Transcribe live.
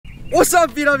What's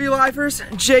up, VW Lifers?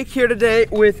 Jake here today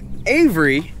with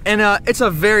Avery, and it's a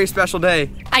very special day.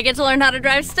 I get to learn how to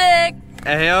drive stick.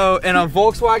 Heyo, and a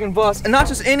Volkswagen Bus, and not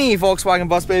just any Volkswagen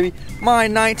Bus, baby. My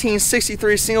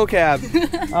 1963 single cab.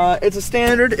 It's a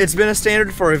standard. It's been a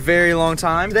standard for a very long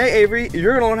time. Today, Avery,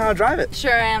 you're gonna learn how to drive it.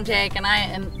 Sure am, Jake, and I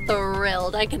am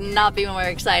thrilled. I could not be more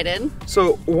excited.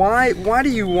 So why do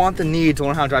you want the need to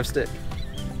learn how to drive stick?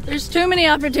 There's too many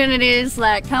opportunities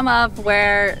that come up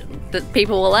where the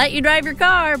people will let you drive your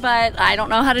car, but I don't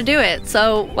know how to do it.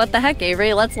 So what the heck,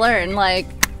 Avery? Let's learn. Like,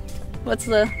 what's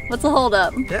the hold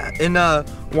up? Yeah, and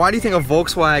why do you think a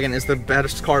Volkswagen is the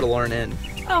best car to learn in?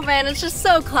 Oh man, it's just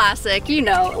so classic. You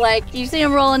know, like you see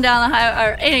them rolling down the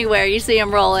highway or anywhere you see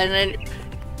them rolling, and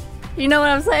you know what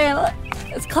I'm saying?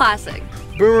 It's classic.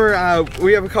 Boomer,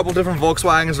 we have a couple different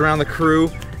Volkswagens around the crew,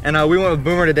 and we went with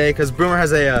Boomer today because Boomer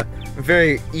has a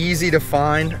very easy to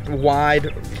find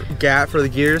wide gap for the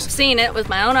gears. Seen it with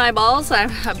my own eyeballs.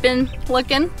 I've been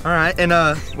looking. All right, and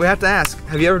we have to ask,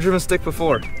 have you ever driven stick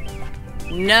before?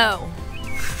 No.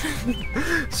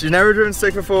 She's never driven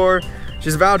stick before.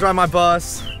 She's about to drive my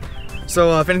bus.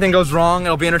 So if anything goes wrong,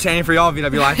 it'll be entertaining for y'all,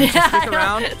 VW Life. Yeah, so stick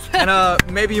around,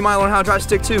 and maybe you might learn how to drive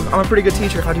stick too. I'm a pretty good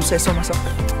teacher if I do say so myself.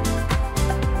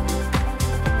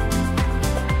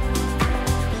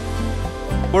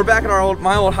 We're back at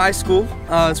my old high school.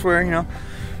 It's where, you know,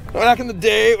 back in the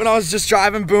day when I was just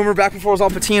driving Boomer, back before it was all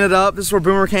patinaed up. This is where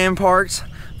Boomer came parked.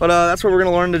 But that's where we're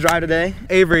gonna learn to drive today.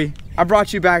 Avery, I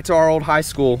brought you back to our old high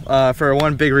school for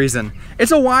one big reason.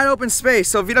 It's a wide open space,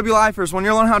 so VW Lifers, when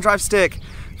you're learning how to drive stick,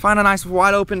 find a nice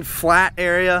wide open flat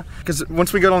area, because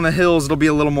once we get on the hills, it'll be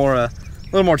a little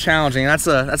more challenging. That's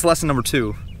lesson number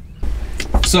 2.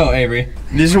 So Avery,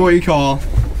 these are what you call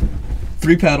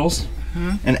 3 pedals.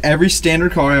 And every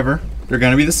standard car ever, they're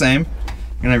gonna be the same.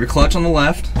 You're gonna have your clutch on the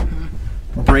left,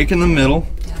 brake in the middle,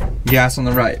 gas on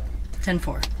the right.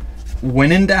 10-4.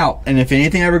 When in doubt, and if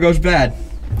anything ever goes bad,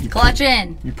 clutch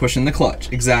in. You push in the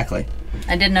clutch, exactly.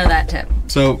 I didn't know that tip.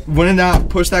 So when in doubt,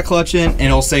 push that clutch in, and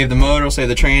it'll save the motor, it'll save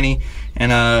the tranny,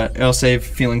 and it'll save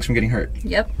feelings from getting hurt.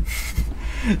 Yep.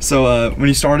 So when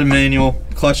you start a manual,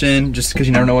 clutch in, just because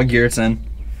you never know what gear it's in.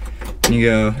 And you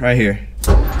go right here.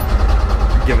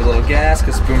 Give it a little gas,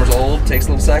 because Boomer's old, takes a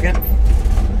little second.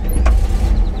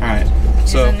 All right.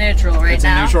 So it's in neutral right now. It's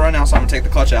in neutral right now, so I'm gonna take the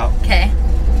clutch out. Okay.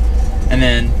 And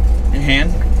then your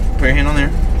hand, put your hand on there.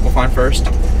 We'll find first.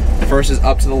 First is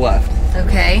up to the left.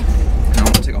 Okay. Now I'm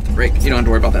gonna take off the brake. You don't have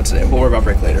to worry about that today. We'll worry about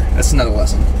brake later. That's another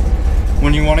lesson.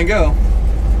 When you wanna go,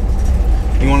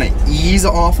 you wanna ease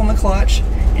off on the clutch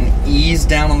and ease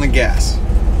down on the gas.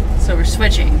 So we're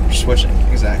switching. We're switching,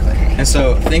 exactly. Okay. And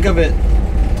so think of it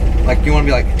like you wanna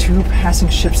be like 2 passing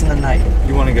ships in the night.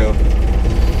 You wanna go,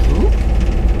 ooh.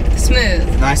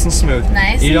 Smooth. Nice and smooth.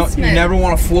 Nice and smooth. You never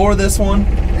want to floor this one.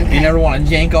 Okay. You never want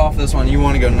to yank off this one. You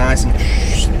want to go nice and...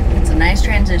 It's a nice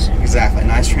transition. Exactly,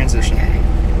 nice transition.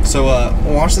 Okay. So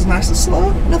watch this nice and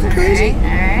slow. Nothing crazy. All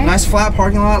right. Nice flat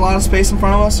parking lot, a lot of space in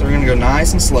front of us. So we're going to go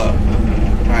nice and slow. All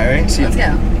right, ready? So let's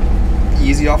go.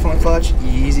 Easy off on the clutch,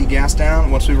 easy gas down.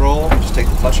 Once we roll, just take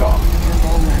the clutch off. We're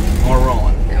rolling. And we're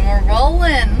rolling. And we're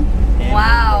rolling. And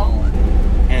wow. We're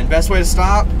rolling. And best way to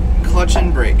stop, clutch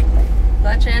and brake.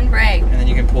 Clutch and brake. And then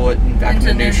you can pull it back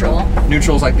into neutral.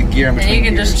 Neutral is like the gear in between. And you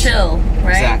can gears. just chill,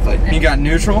 right? Exactly. And you got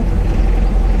neutral.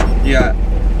 You got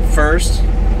first.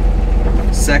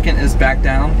 Second is back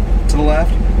down to the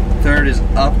left. Third is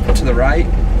up to the right.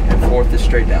 And fourth is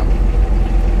straight down.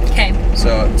 Okay.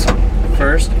 So it's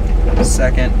first,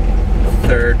 second,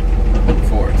 third,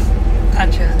 fourth.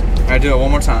 Gotcha. All right, do it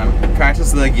one more time.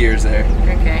 Practice the gears there.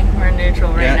 Okay, we're in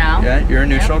neutral right now. Yeah, you're in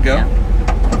neutral. Go.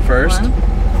 Yep. First.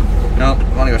 One. No,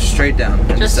 I want to go straight down.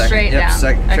 Just straight down.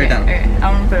 Straight down. Okay.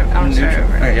 I'm gonna start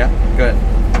over. Okay, yeah, good.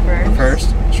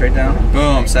 First, straight down.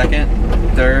 Boom. Second,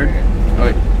 third. Oh,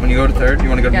 wait, when you go to third, you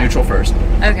want to go to neutral first.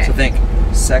 Okay. So think,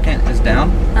 second is down.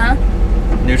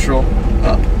 Neutral,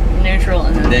 up. Neutral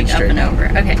and then straight up and down. over.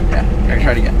 Okay. Yeah. Okay.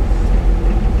 Try it again.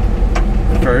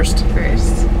 First.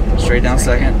 Straight down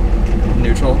second.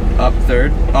 Neutral, up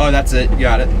third. Oh, that's it. You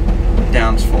got it.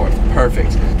 Down's fourth.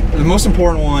 Perfect. The most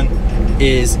important one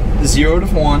is 0 to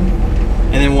 1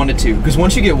 and then 1 to 2, because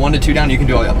once you get 1 to 2 down, you can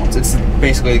do all the other ones. It's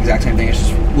basically the exact same thing. It's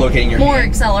just locating your more hand.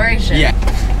 Acceleration. Yeah.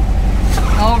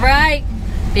 All right,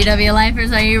 VW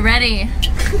Lifers, are you ready?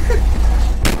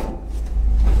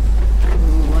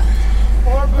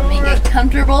 Let me get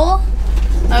comfortable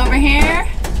over here,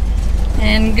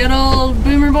 and good old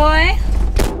Boomer boy.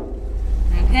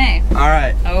 Okay. All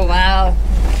right. Oh wow,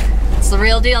 it's the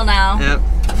real deal now. Yep.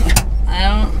 I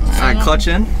don't. All right, clutch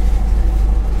in.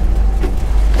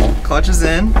 Clutch is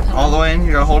in, all the way in.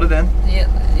 You gotta hold it in. Yeah.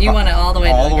 You want it all the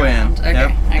way all to the way ground. in. Okay.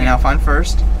 Yep. Okay. And now find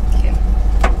first. Okay.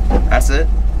 That's it.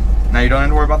 Now you don't have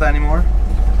to worry about that anymore.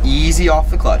 Easy off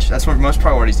the clutch. That's what most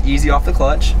priorities. Easy off the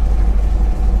clutch.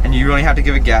 And you only have to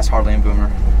give it gas hardly in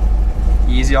boomer.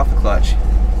 Easy off the clutch.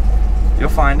 You'll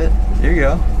find it. There you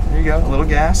go. There you go. A little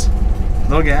gas.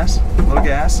 Little gas. Little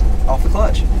gas. Off the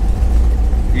clutch.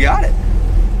 You got it.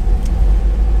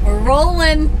 We're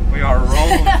rolling. We are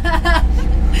rolling.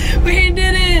 We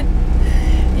did it.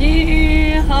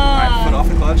 Yeehaw. Alright, foot off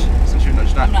the clutch. Since you're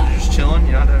just not just chilling,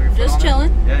 you don't have to have your foot Just on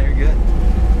chilling. it. Yeah, you're good.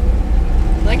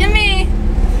 Look at me.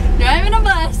 Driving a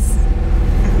bus.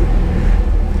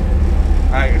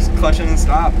 Alright, just clutch in and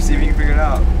stop. See if you can figure it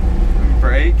out.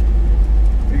 Brake.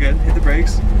 You're good. Hit the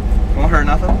brakes. Won't hurt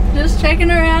nothing. Just checking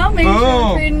her out, making sure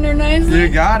I'm treating her nicely. You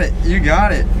got it. You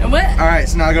got it. And what? Alright,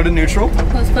 so now go to neutral.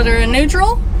 Let's put her in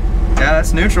neutral. Yeah,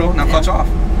 that's neutral. Now clutch off.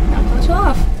 Now clutch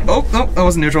off. Oh, no, that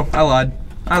wasn't neutral. I lied.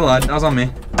 I lied. That was on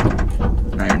me.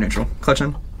 Now you're neutral. Clutch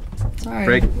in. Sorry.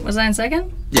 Brake. Was I in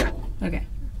second? Yeah. Okay.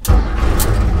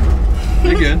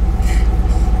 You're good.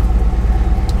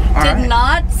 Did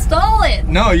not stall it.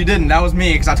 No, you didn't. That was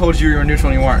me because I told you were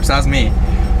neutral and you weren't. So that was me.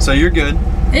 So you're good.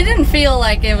 It didn't feel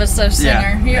like it was so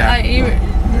center. Yeah.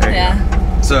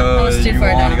 Yeah. So you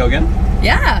want to go again?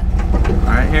 Yeah. All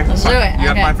right, here. Let's do it. You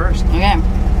got mine first. Okay.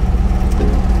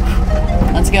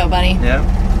 Let's go, buddy. Yeah.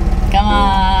 Come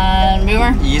on,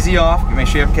 Boomer. Easy off. Make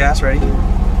sure you have gas ready.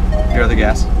 Your other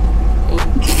gas.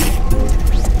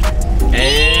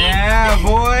 Yeah,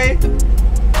 boy.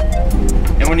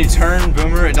 And when you turn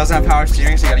Boomer, it doesn't have power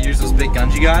steering, so you gotta use those big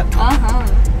guns you got.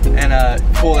 And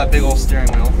pull that big old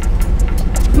steering wheel.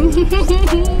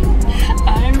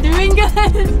 I'm doing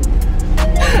good.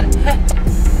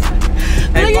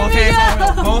 Hey,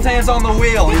 both hands on the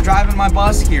wheel. You're driving my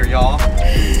bus here, y'all.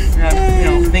 You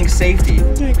know, think safety.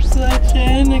 Clutch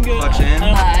in and go. Clutch in.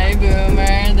 Hi,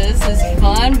 Boomer. This is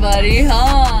fun, buddy,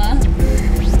 huh?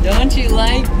 Don't you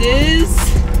like this?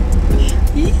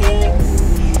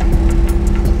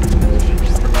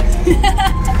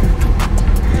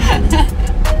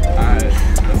 Alright.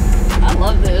 I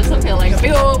love this. I feel like a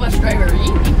big old bus driver.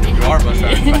 You are a bus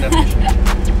driver, by definition.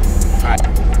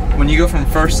 Alright. When you go from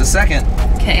first to second,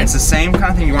 it's the same kind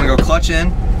of thing. You want to go clutch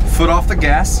in, foot off the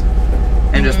gas,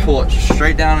 and just pull it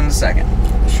straight down in the second.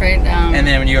 Straight down. And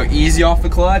then when you go easy off the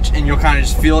clutch, and you'll kind of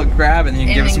just feel it grab, and then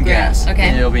you can give it some gas. Okay.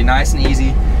 And it'll be nice and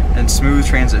easy and smooth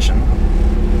transition.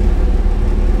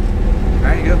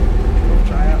 Alright, you go.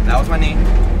 Try it out. That was my knee.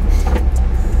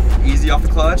 Easy off the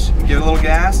clutch, give it a little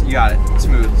gas, you got it.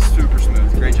 Smooth, super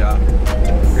smooth. Great job.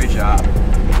 Great job.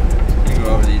 You can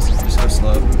go over these, just go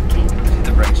slow. Hit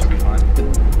the brakes, you'll be fine.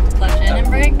 Clutch in and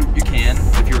brake? You can,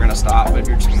 if you were gonna stop, but if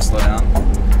you're just gonna slow down.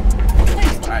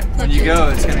 Alright, when you go,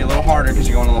 it's gonna be a little harder because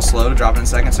you're going a little slow to drop it in a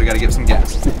second, so you gotta give it some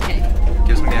gas. Okay.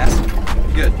 Give it some gas.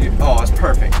 Good. Oh, that's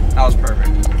perfect. That was perfect.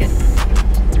 Good.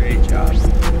 Great job.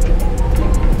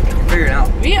 Figure it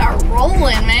out. We are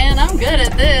rolling, man. I'm good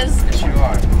at this. Yes, you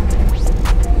are.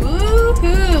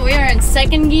 Woohoo! We are in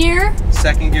second gear.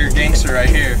 Second gear gangster right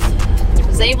here.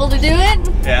 Was able to do it.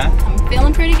 Yeah. I'm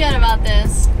feeling pretty good about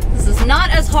this. This is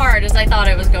not as hard as I thought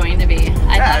it was going to be.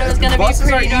 I thought it was going to be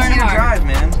pretty darn hard. Buses are easy to drive,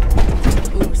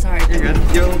 man. Ooh, sorry. You're good.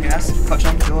 Give a little gas. Clutch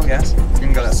on. Give a little gas. You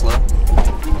can go that slow.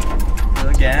 A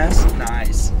little gas.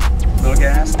 Nice. A little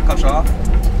gas. Clutch off.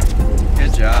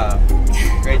 Good job.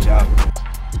 Great job.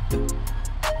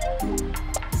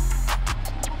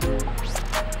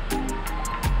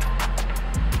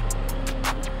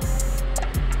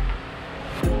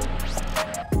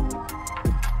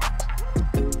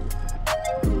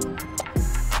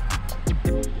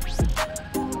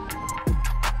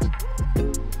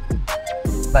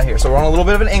 Right here. So we're on a little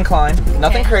bit of an incline.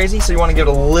 Nothing crazy, so you want to give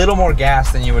it a little more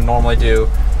gas than you would normally do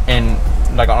in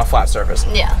like on a flat surface.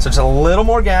 Yeah. So just a little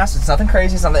more gas. It's nothing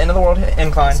crazy. It's not the end of the world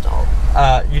incline.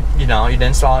 You know, you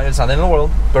didn't stall it. It's not the end of the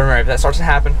world. But remember, if that starts to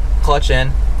happen, clutch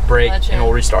in, brake, and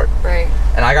we'll restart. Brake.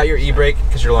 And I got your e-brake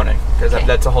because you're learning. Because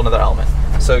that's a whole nother element.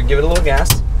 So give it a little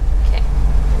gas. Okay.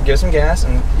 Give it some gas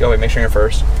and wait, make sure you're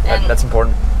first. That's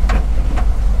important.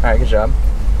 All right, good job.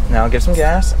 Now give some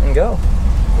gas and go.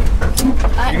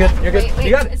 You're good. You're good. Wait,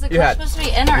 you got it. Is the clutch supposed to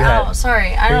be in or out?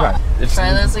 Sorry, I don't. It's,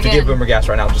 try this again. To give Boomer gas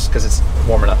right now, just because it's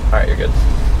warming up. All right, you're good.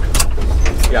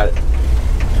 You got it.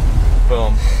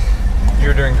 Boom.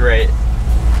 You're doing great.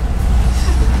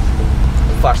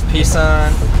 Flash the peace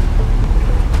sign.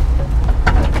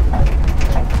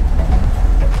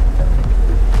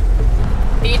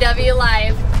 VW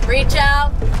Live. Reach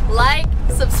out, like,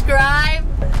 subscribe,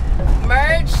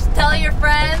 merch, tell your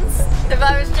friends. If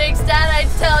I was Jake's dad, I'd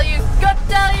tell you, go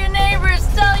tell your neighbors,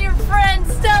 tell your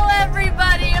friends, tell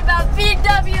everybody about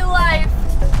VW Life.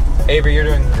 Avery, you're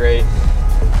doing great.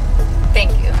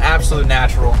 Thank you. Absolute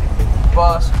natural.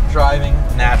 Bus driving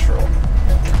natural.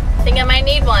 I think I might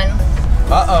need one.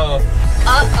 Uh-oh.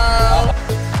 Uh-oh.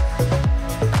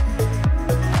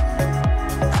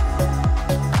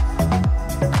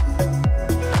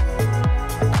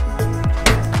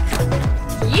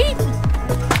 Yeet.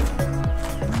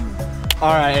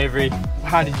 All right, Avery,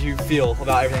 how did you feel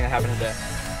about everything that happened today?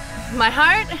 My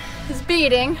heart is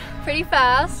beating pretty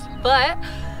fast, but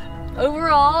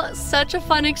overall, such a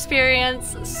fun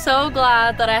experience. So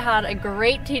glad that I had a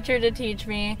great teacher to teach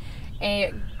me,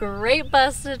 a great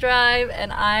bus to drive,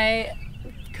 and I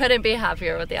couldn't be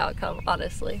happier with the outcome,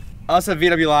 honestly. Us at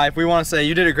VW Life, we want to say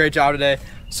you did a great job today.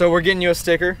 So we're getting you a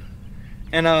sticker.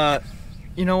 And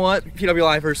you know what, VW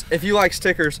Lifers, if you like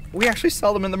stickers, we actually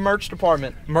sell them in the merch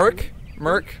department. Merch.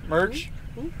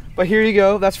 But here you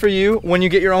go, that's for you when you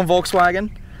get your own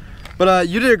Volkswagen. But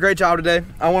you did a great job today.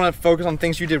 I want to focus on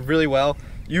things you did really well.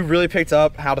 You really picked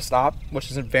up how to stop, which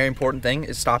is a very important thing,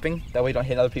 is stopping. That way you don't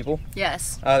hit other people.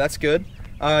 Yes. That's good.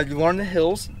 You learned the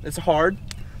hills. It's hard.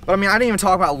 But I mean, I didn't even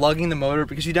talk about lugging the motor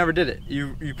because you never did it.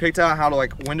 You picked out how to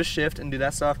like when to shift and do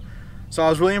that stuff. So I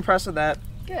was really impressed with that.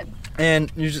 Good.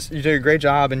 And you did a great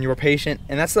job, and you were patient.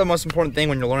 And that's the most important thing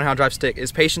when you're learning how to drive stick,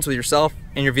 is patience with yourself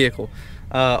and your vehicle.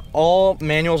 All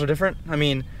manuals are different. I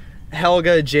mean,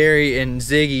 Helga, Jerry, and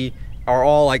Ziggy are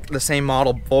all like the same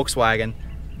model Volkswagen,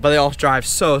 but they all drive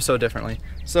so differently.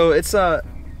 So it's all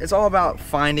about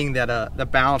finding that the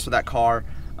balance with that car.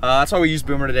 That's why we use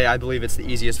Boomer today. I believe it's the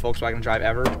easiest Volkswagen to drive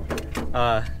ever.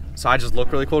 So I just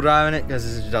look really cool driving it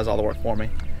because it does all the work for me.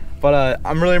 But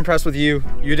I'm really impressed with you.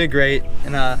 You did great,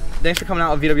 and thanks for coming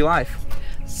out with VW Life.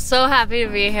 So happy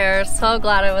to be here, so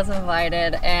glad I was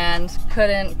invited, and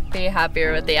couldn't be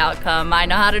happier with the outcome. I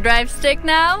know how to drive stick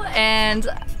now, and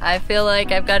I feel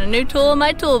like I've got a new tool in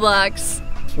my toolbox.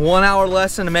 1 hour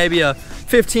lesson and maybe a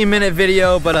 15-minute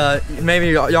video, but maybe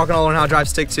y'all can all learn how to drive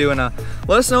stick too. And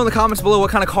let us know in the comments below what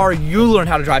kind of car you learned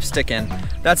how to drive stick in.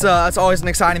 That's always an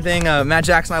exciting thing. Matt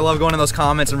Jackson, I love going in those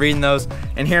comments and reading those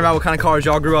and hearing about what kind of cars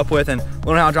y'all grew up with and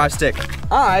learning how to drive stick.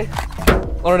 I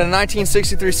learned a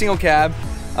 1963 single cab.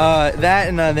 That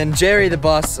and then Jerry the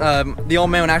bus, the old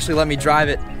man would actually let me drive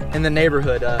it in the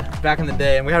neighborhood back in the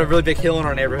day, and we had a really big hill in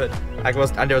our neighborhood. I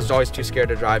was always too scared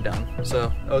to drive down,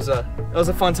 so it was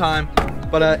a fun time.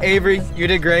 But Avery, you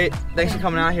did great. Thanks for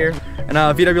coming out here, and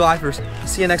VW Lifers,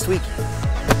 see you next week.